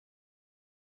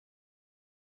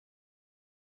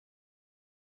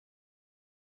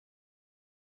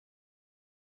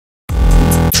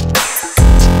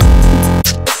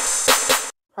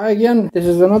Hi again, this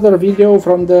is another video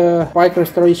from the bike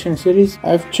restoration series.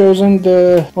 I've chosen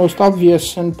the most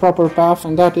obvious and proper path,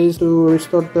 and that is to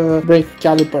restore the brake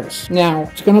calipers. Now,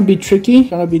 it's gonna be tricky,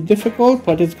 it's gonna be difficult,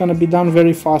 but it's gonna be done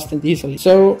very fast and easily.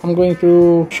 So I'm going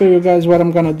to show you guys what I'm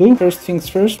gonna do. First things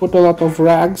first, put a lot of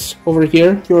rags over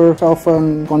here. Pour yourself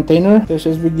a container. This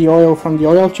is with the oil from the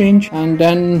oil change. And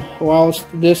then whilst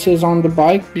this is on the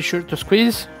bike, be sure to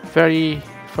squeeze very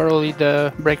thoroughly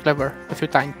the brake lever a few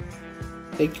times.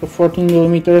 Take a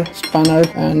 14mm spanner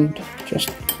and just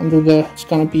undo it's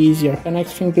gonna be easier. The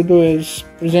next thing to do is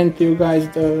present to you guys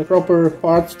the proper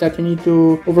parts that you need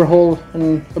to overhaul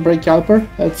in the brake caliper.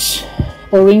 That's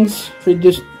O-rings,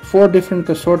 4 different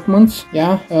assortments.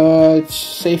 It's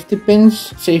safety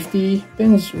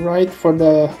pins, right, for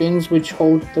the pins which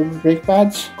hold the brake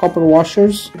pads. Copper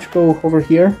washers which go over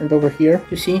here and over here.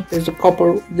 You see there's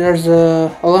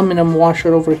a aluminum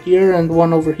washer over here and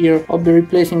one over here. I'll be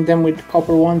replacing them with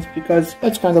copper ones because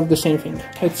that's kind of the same thing.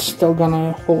 It's still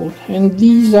gonna hold. And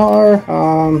these are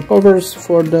covers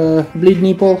for the bleed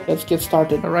nipple. Let's get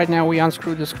started. Right now we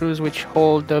unscrew the screws which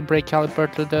hold the brake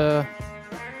caliper to the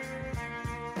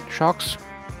shocks.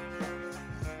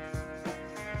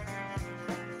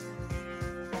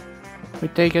 We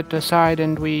take it aside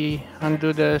and we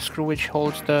undo the screw which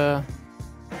holds the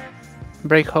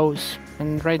brake hose.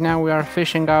 And right now we are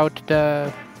fishing out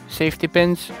the safety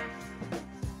pins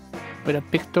with a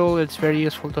pick tool. It's very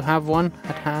useful to have one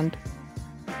at hand.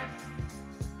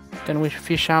 Then we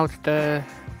fish out the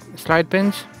slide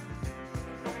pins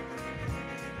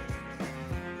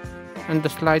and the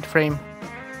slide frame.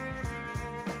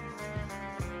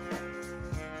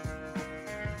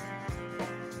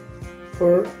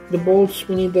 For the bolts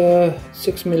we need a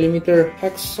 6mm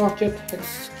hex socket,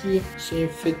 hex key. See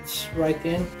if it's right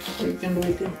in. You can do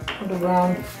it on the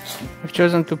ground. I've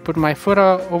chosen to put my foot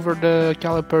over the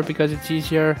caliper because it's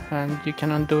easier and you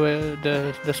can undo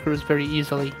the screws very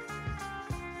easily.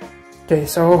 Okay,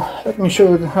 so let me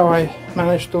show you how I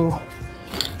managed to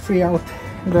free out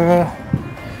the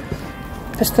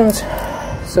pistons.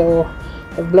 So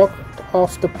I've blocked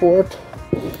off the port,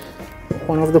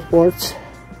 one of the ports,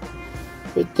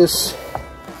 with this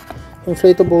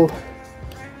inflatable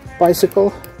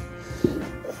bicycle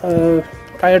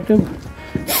tire tube,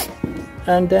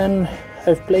 and then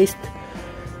I've placed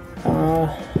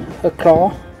a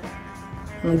claw,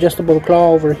 an adjustable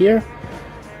claw over here,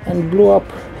 and blew up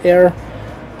air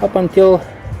up until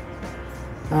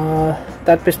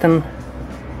that piston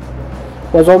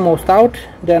was almost out.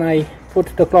 Then I put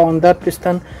the claw on that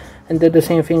piston and did the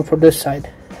same thing for this side.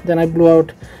 Then I blew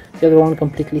out the other one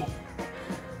completely.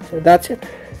 So that's it.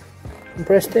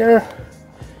 Compressed air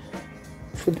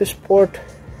for this port,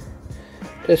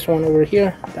 this one over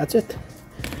here. That's it.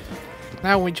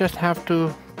 Now we just have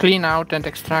to clean out and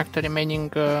extract the remaining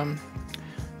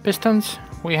pistons.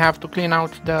 We have to clean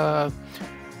out the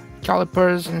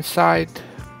calipers inside,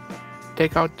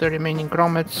 take out the remaining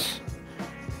grommets,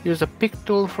 use a pick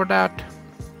tool for that,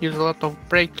 use a lot of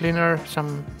brake cleaner,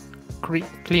 some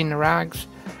clean rags,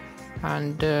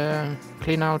 and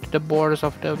clean out the bores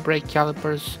of the brake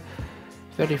calipers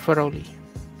very thoroughly.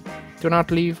 Do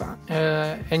not leave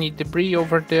any debris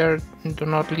over there. Do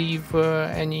not leave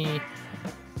any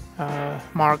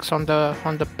marks on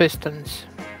the pistons.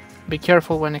 Be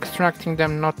careful when extracting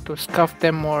them not to scuff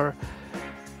them or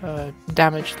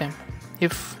damage them.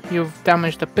 If you've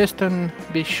damaged the piston,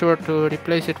 be sure to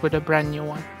replace it with a brand new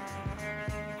one.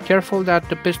 Careful that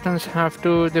the pistons have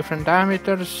 2 different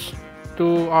diameters.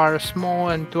 2 are small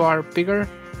and 2 are bigger.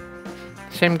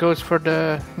 Same goes for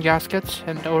the gaskets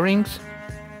and O-rings.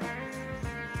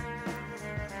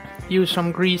 Use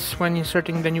some grease when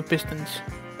inserting the new pistons.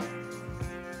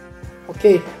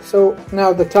 Okay, so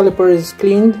now the caliper is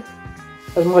cleaned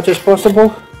as much as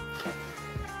possible.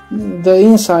 The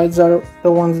insides are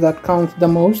the ones that count the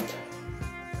most.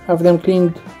 Have them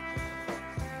cleaned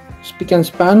spick and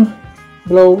span.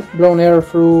 Blown air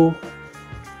through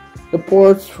the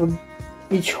ports, through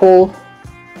each hole,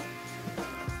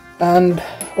 and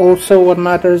also what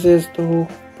matters is to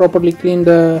properly clean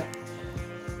the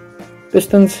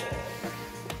pistons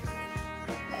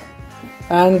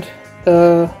and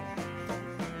the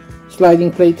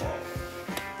sliding plate.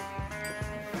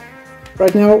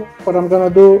 Right now what I'm gonna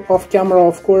do off camera,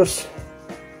 of course,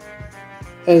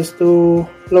 is to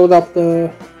load up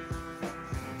the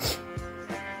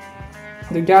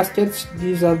gaskets.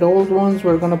 These are the old ones,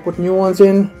 we're gonna put new ones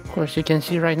in. Of course, you can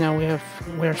see right now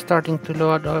we're starting to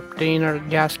load up the inner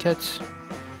gaskets.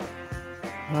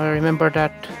 Remember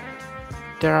that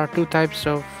there are 2 types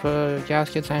of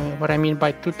gaskets. What I mean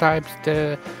by 2 types,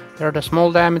 the There are the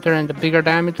small diameter and the bigger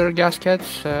diameter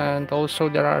gaskets, and also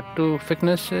there are two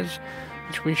thicknesses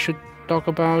which we should talk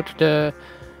about. The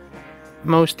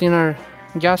most inner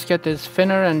gasket is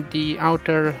thinner, and the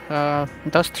outer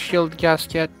dust shield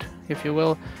gasket, if you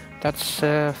will, that's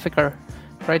thicker.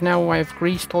 Right now I've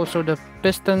greased also the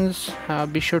pistons.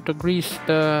 Be sure to grease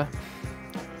the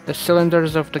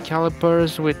cylinders of the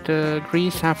calipers with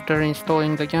grease after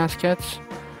installing the gaskets,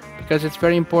 because it's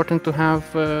very important to have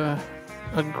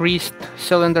a greased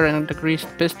cylinder and a greased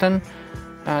piston,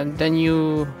 and then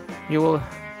you will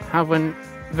have a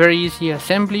very easy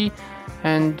assembly,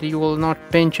 and you will not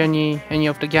pinch any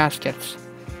of the gaskets.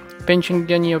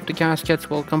 Pinching any of the gaskets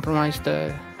will compromise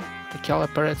the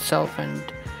caliper itself, and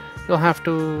you'll have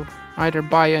to either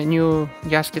buy a new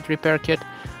gasket repair kit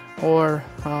or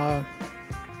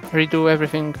redo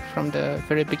everything from the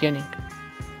very beginning.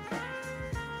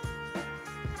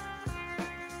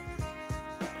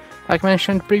 Like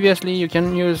mentioned previously, you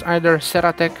can use either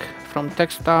Ceratec from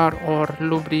Techstar or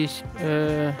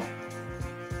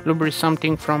Lubri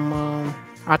something from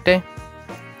ATE,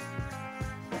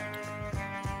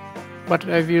 but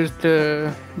I've used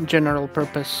the general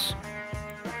purpose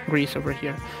grease over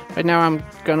here. Right now I'm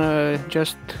gonna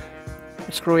just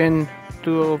screw in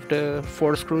 2 of the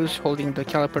 4 screws holding the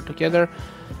caliper together,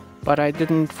 but I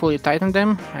didn't fully tighten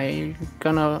them. I'm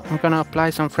gonna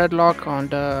apply some thread lock on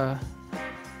the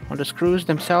screws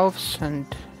themselves and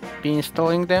be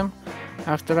installing them.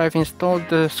 After I've installed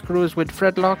the screws with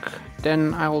thread lock,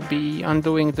 then I will be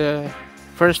undoing the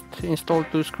first installed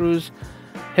 2 screws,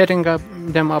 hitting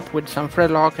them up with some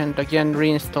thread lock, and again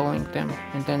reinstalling them,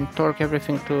 and then torque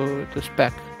everything to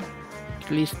spec.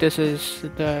 At least this is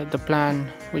the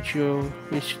plan which you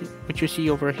see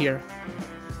over here.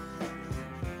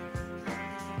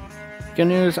 You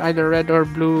can use either red or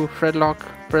blue thread lock.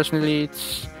 Personally,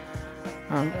 it's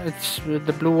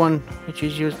the blue one which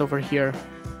is used over here.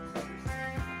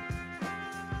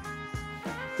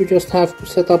 You just have to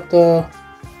set up the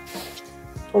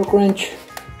torque wrench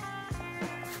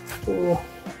to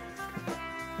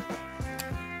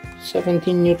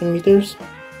 17 Newton meters.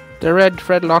 The red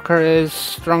thread locker is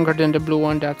stronger than the blue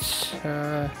one, that's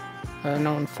a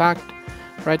known fact.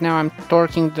 Right now I'm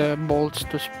torquing the bolts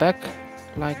to spec,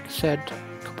 like said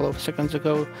a couple of seconds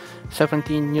ago,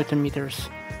 17 Newton meters.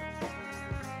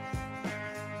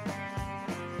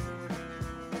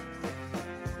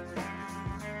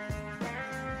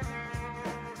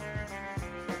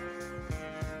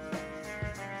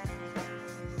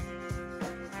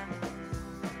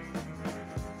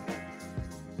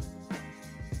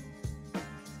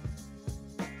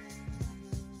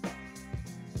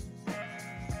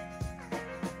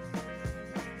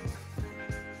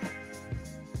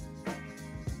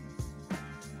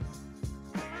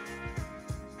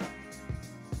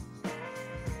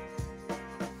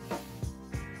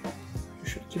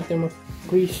 Should give them a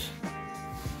grease.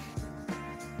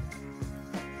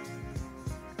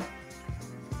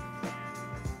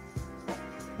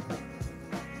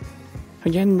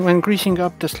 Again, when greasing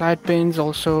up the slide pins,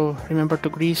 also remember to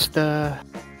grease the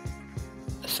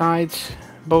sides,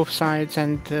 both sides,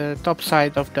 and the top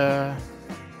side of the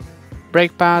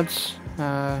brake pads.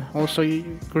 Also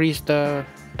grease the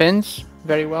pins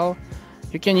very well.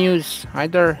 You can use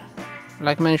either,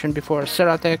 like mentioned before,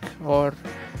 Ceratec or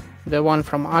the one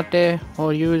from ATE,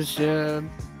 or use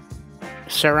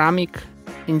ceramic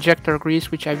injector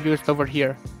grease, which I've used over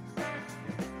here.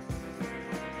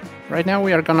 Right now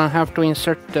we are gonna have to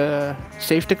insert the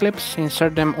safety clips,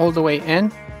 insert them all the way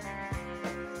in,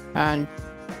 and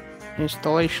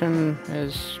installation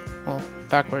is, well,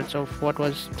 backwards of what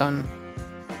was done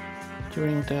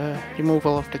during the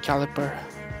removal of the caliper.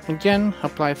 Again,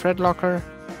 apply thread locker,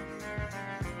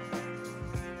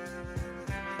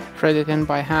 thread it in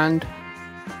by hand.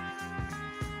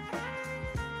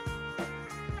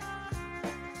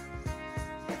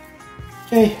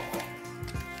 Okay,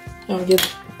 now get the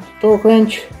torque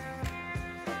wrench,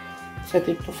 set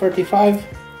it to 35.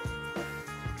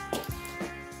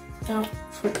 Now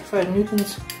 35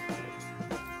 newtons.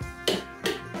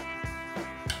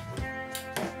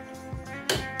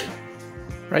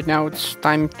 Right now it's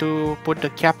time to put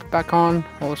the cap back on,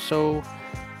 also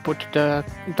put the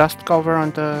dust cover on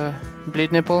the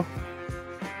bleed nipple.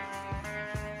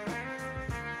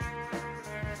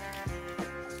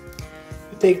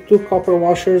 You take 2 copper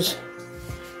washers,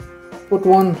 put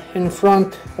one in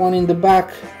front, one in the back,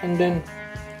 and then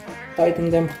tighten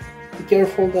them. Be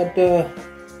careful that the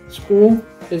screw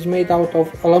is made out of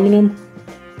aluminum,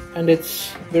 and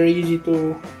it's very easy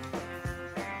to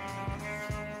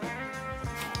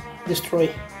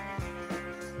destroy.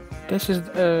 This is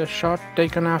a shot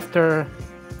taken after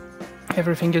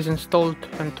Everything is installed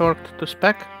and torqued to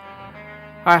spec.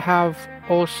 I have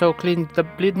also cleaned the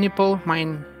bleed nipple.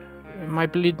 My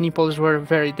bleed nipples were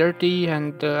very dirty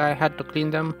and I had to clean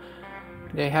them.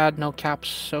 They had no caps,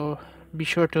 so be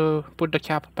sure to put the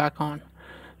cap back on.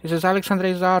 This is Alexander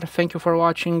FZR. Thank you for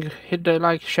watching. Hit the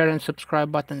like, share and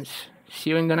subscribe buttons.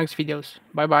 See you in the next videos.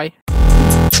 Bye bye.